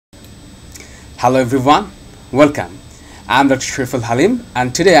Hello everyone, welcome. I'm Dr. Shariful Halim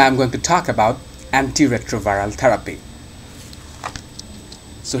and today I'm going to talk about antiretroviral therapy.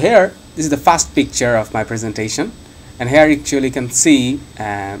 So here, this is the first picture of my presentation, and here actually you can see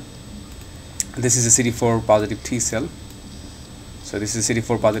this is a CD4 positive T cell. So this is a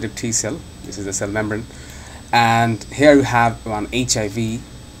CD4 positive T cell, this is the cell membrane, and here you have one HIV,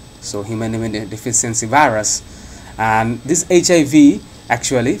 so human immunodeficiency virus, and this HIV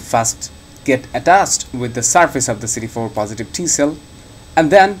actually first get attached with the surface of the CD4 positive T cell,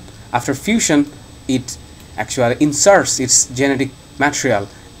 and then after fusion it actually inserts its genetic material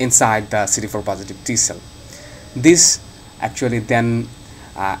inside the CD4 positive T cell. This actually then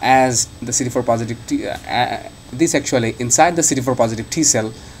as the CD4 positive this actually inside the CD4 positive T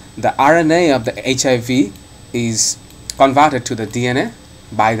cell, the RNA of the HIV is converted to the DNA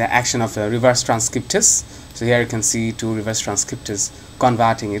by the action of a reverse transcriptase. So here you can see two reverse transcriptase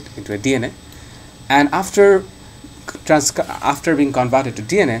converting it into a DNA, and after being converted to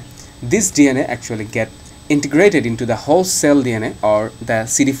DNA, this DNA actually get integrated into the whole cell DNA or the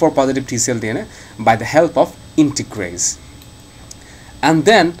CD4 positive T cell DNA by the help of integrase, and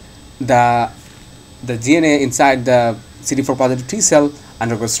then the DNA inside the CD4 positive T cell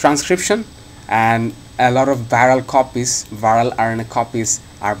undergoes transcription, and a lot of viral RNA copies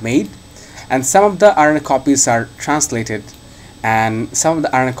are made, and some of the RNA copies are translated and some of the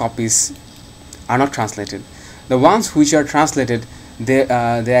RNA copies are not translated. The ones which are translated, they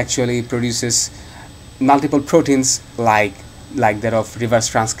actually produces multiple proteins like that of reverse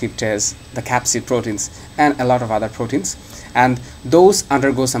transcriptase, the capsid proteins, and a lot of other proteins, and those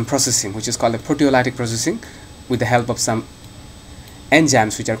undergo some processing which is called a proteolytic processing with the help of some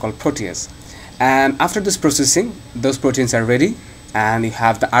enzymes which are called protease. And after this processing, those proteins are ready, and you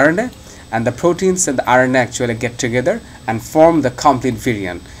have the RNA, and the proteins and the RNA actually get together and form the complete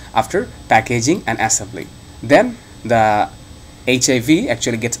virion after packaging and assembly. Then the HIV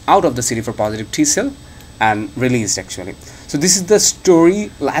actually gets out of the CD4 positive T cell and released actually. So this is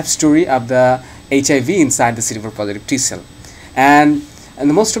the life story of the HIV inside the CD4 positive T cell. And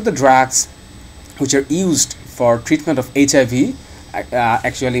most of the drugs which are used for treatment of HIV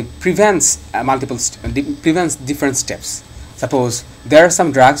actually prevents different steps. Suppose there are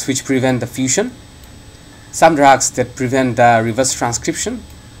some drugs which prevent the fusion, some drugs that prevent the reverse transcription,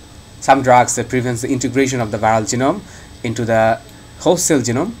 some drugs that prevents the integration of the viral genome into the host cell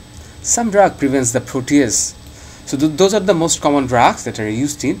genome, some drug prevents the protease. So those are the most common drugs that are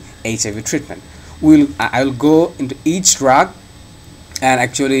used in HIV treatment. I will go into each drug and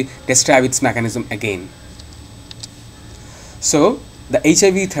actually describe its mechanism again. So the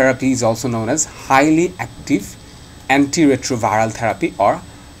HIV therapy is also known as highly active antiretroviral therapy or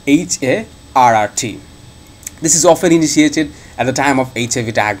HARRT. This is often initiated at the time of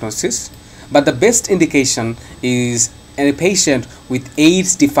HIV diagnosis, but the best indication is in a patient with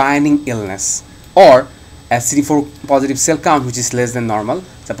AIDS defining illness or a CD4 positive cell count which is less than normal,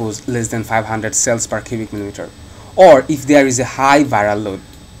 suppose less than 500 cells per cubic millimeter, or if there is a high viral load.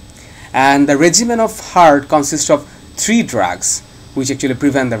 And the regimen of HART consists of 3 drugs which actually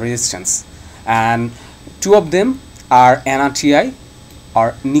prevent the resistance, and 2 of them are NRTI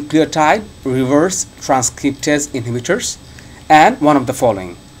or nucleotide reverse transcriptase inhibitors, and one of the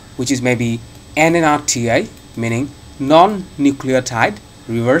following, which is maybe NNRTI, meaning non-nucleotide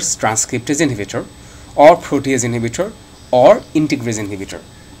reverse transcriptase inhibitor, or protease inhibitor, or integrase inhibitor.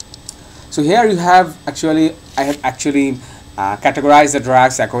 So here you have I have categorized the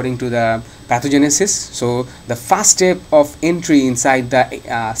drugs according to the pathogenesis. So the first step of entry inside the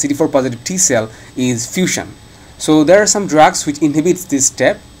CD4 positive T cell is fusion. So there are some drugs which inhibits this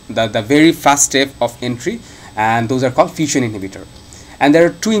step, the very first step of entry, and those are called fusion inhibitor. And there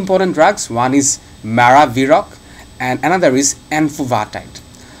are 2 important drugs. One is maraviroc and another is enfuvatide.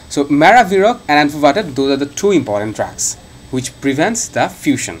 So maraviroc and enfuvatide, those are the 2 important drugs which prevents the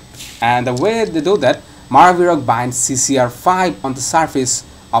fusion. And the way they do that, maraviroc binds CCR5 on the surface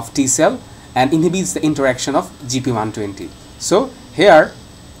of T cell and inhibits the interaction of GP120. So here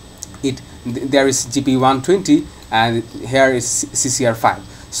there is GP120 and here is CCR5.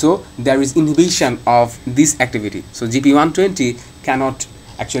 So there is inhibition of this activity. So GP120 cannot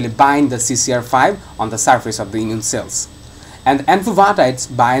actually bind the CCR5 on the surface of the immune cells. And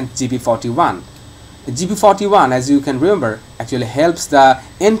enfuvatides bind GP41. GP41, as you can remember, actually helps the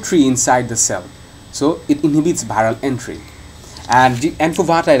entry inside the cell. So it inhibits viral entry. And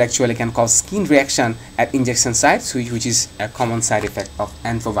enfuvatide actually can cause skin reaction at injection sites, which is a common side effect of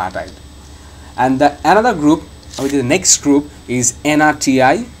enfuvatide. And another group, which is the next group, is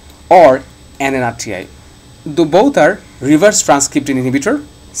NRTI or NNRTI. Though both are reverse transcriptase inhibitor,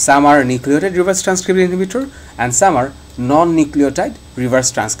 Some are nucleotide reverse transcriptase inhibitor and some are non-nucleotide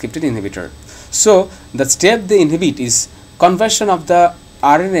reverse transcriptase inhibitor. So the step they inhibit is conversion of the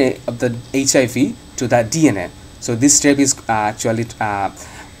RNA of the HIV to the DNA. So this step is actually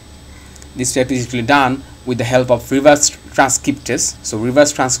done with the help of reverse transcriptase. So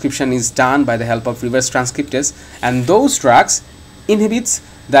reverse transcription is done by the help of reverse transcriptase, and those drugs inhibits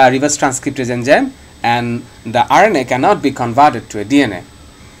the reverse transcriptase enzyme, and the RNA cannot be converted to a DNA.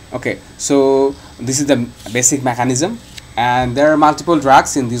 Okay, so this is the basic mechanism, and there are multiple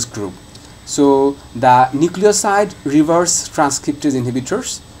drugs in this group. So the nucleoside reverse transcriptase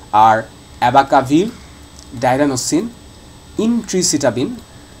inhibitors are abacavir, diadenosine, intricitabine,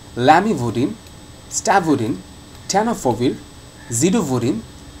 lamivudine, stavudine, tenofovir, zidovudine,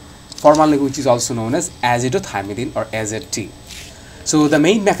 formerly which is also known as azithromycin or AZT. So the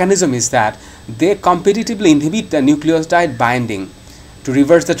main mechanism is that they competitively inhibit the nucleotide binding to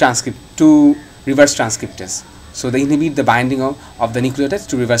reverse the reverse transcriptase. So they inhibit the binding of the nucleotides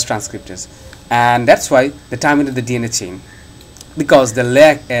to reverse transcriptase, and that's why they terminate the DNA chain, because they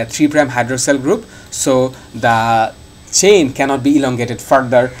lack a 3' hydroxyl group. So the chain cannot be elongated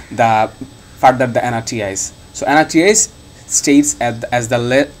further the NRTIs. So NRTIs stays as the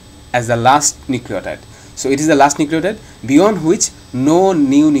last nucleotide. So it is the last nucleotide beyond which no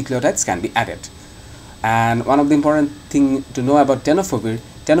new nucleotides can be added. And one of the important thing to know about tenofovir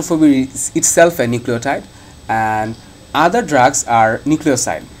is itself a nucleotide, and other drugs are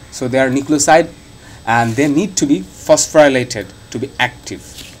nucleoside. So they are nucleoside and they need to be phosphorylated to be active.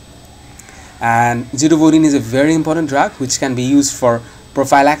 And zidovudine is a very important drug which can be used for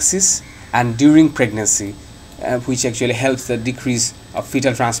prophylaxis and during pregnancy, which actually helps the decrease of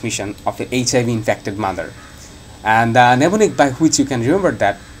fetal transmission of the HIV infected mother. And the mnemonic by which you can remember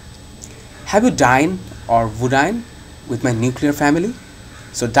that: have you dine or woodine with my nuclear family?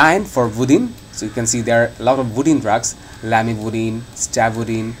 So dine for woodine. So you can see there are a lot of woodine drugs: lamivudine,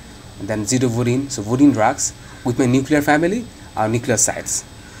 stavudine, and then zidovudine. So woodine drugs with my nuclear family are nucleosides.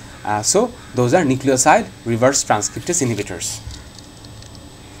 So those are nucleoside reverse transcriptase inhibitors.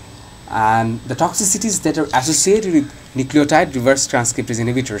 And the toxicities that are associated with nucleotide reverse transcriptase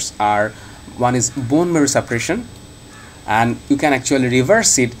inhibitors are: one is bone marrow suppression, and you can actually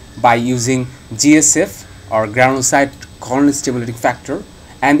reverse it by using GSF or granulocyte colony stimulating factor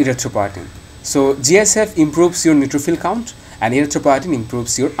and erythropoietin. So GSF improves your neutrophil count and erythropoietin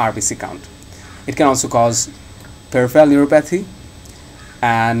improves your RBC count. It can also cause peripheral neuropathy,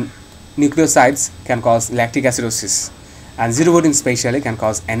 and nucleosides can cause lactic acidosis, and zidovudine especially can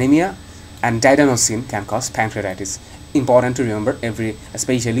cause anemia, and diadenosine can cause pancreatitis. Important to remember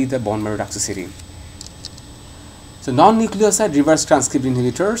especially the bone marrow toxicity. So non-nucleoside reverse transcriptase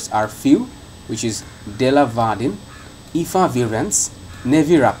inhibitors are few, which is delavadine, efavirenz,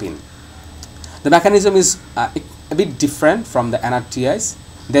 nevirapine. The mechanism is a bit different from the NRTIs.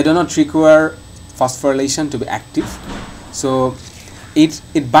 They do not require phosphorylation to be active. So it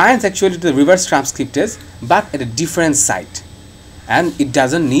binds actually to the reverse transcriptase, but at a different site, and it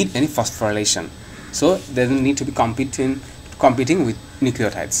doesn't need any phosphorylation. So it doesn't need to be competing with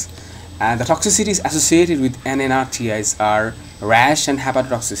nucleotides. And the toxicities associated with NNRTIs are rash and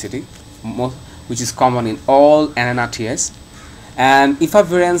hepatotoxicity, which is common in all NNRTIs. And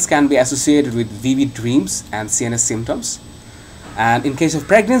efavirenz can be associated with vivid dreams and CNS symptoms. And in case of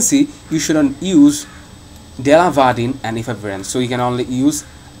pregnancy, you shouldn't use delavadine and efavirenz. So you can only use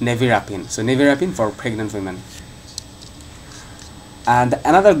nevirapine. So nevirapine for pregnant women. And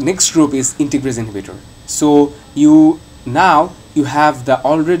another next group is integrase inhibitor. So you have the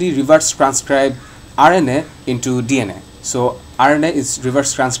already reverse transcribed RNA into DNA. So RNA is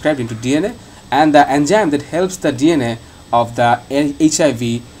reverse transcribed into DNA, and the enzyme that helps the DNA of the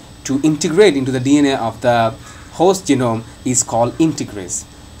HIV to integrate into the DNA of the host genome is called integrase.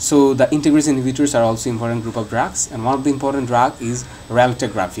 So the integrase inhibitors are also important group of drugs, and one of the important drug is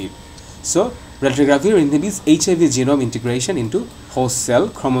raltegravir. So raltegravir inhibits HIV genome integration into host cell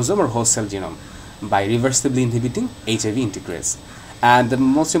chromosome or host cell genome by reversibly inhibiting HIV integrase. And the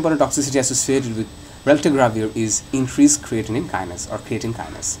most important toxicity associated with raltegravir is increased creatinine kinase or creatine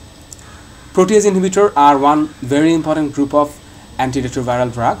kinase. Protease inhibitor are one very important group of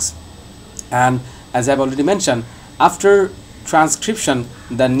antiretroviral drugs, and as I've already mentioned, after transcription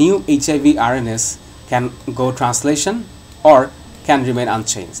the new HIV RNAs can go translation or can remain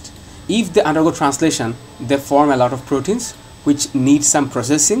unchanged. If they undergo translation, they form a lot of proteins which need some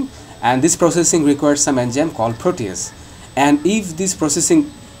processing, and this processing requires some enzyme called protease. And if this processing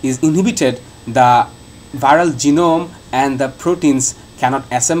is inhibited, the viral genome and the proteins cannot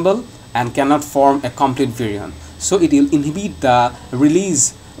assemble and cannot form a complete virion. So it will inhibit the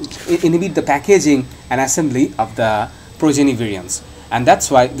release inhibit the packaging and assembly of the progeny variants, and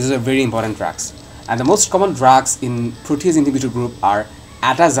that's why these are very important drugs. And the most common drugs in protease inhibitor group are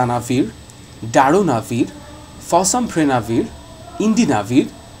atazanavir, darunavir, fosramfenavir,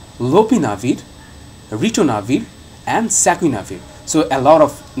 indinavir, lopinavir, ritonavir, and saquinavir. So a lot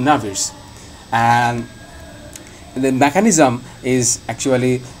of navirs. And the mechanism is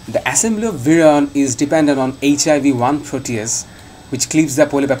actually the assembly of virion is dependent on HIV-1 protease, which cleaves the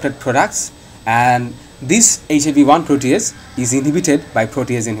polypeptide products, and this HIV-1 protease is inhibited by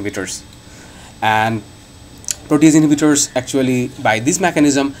protease inhibitors. And protease inhibitors actually, by this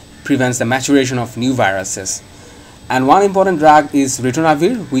mechanism, prevents the maturation of new viruses. And one important drug is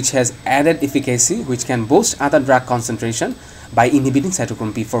ritonavir, which has added efficacy, which can boost other drug concentration by inhibiting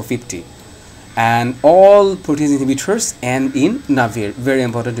cytochrome P450. And all protease inhibitors end in navir, very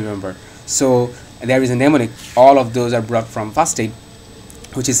important to remember. So there is a mnemonic, all of those are brought from first aid,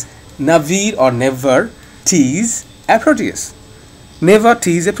 which is navir or never tease a protease. Never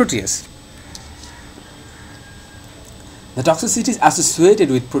tease a protease. The toxicities associated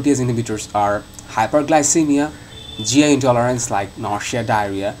with protease inhibitors are hyperglycemia, GI intolerance like nausea,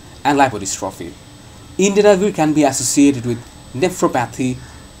 diarrhea, and lipodystrophy. Indinavir can be associated with nephropathy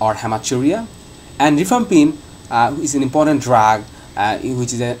or hematuria, and rifampin is an important drug,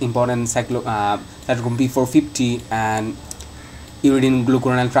 which is an important cytochrome P450 and uridine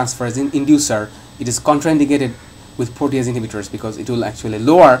glucuronide transferase inducer. It is contraindicated with protease inhibitors because it will actually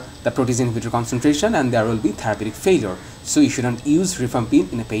lower the protease inhibitor concentration and there will be therapeutic failure. So you shouldn't use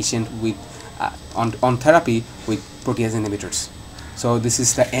rifampin in a patient with on therapy with protease inhibitors. So this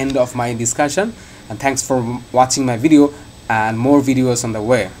is the end of my discussion, and thanks for watching my video, and more videos on the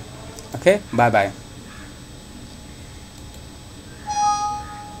way. Okay, bye bye.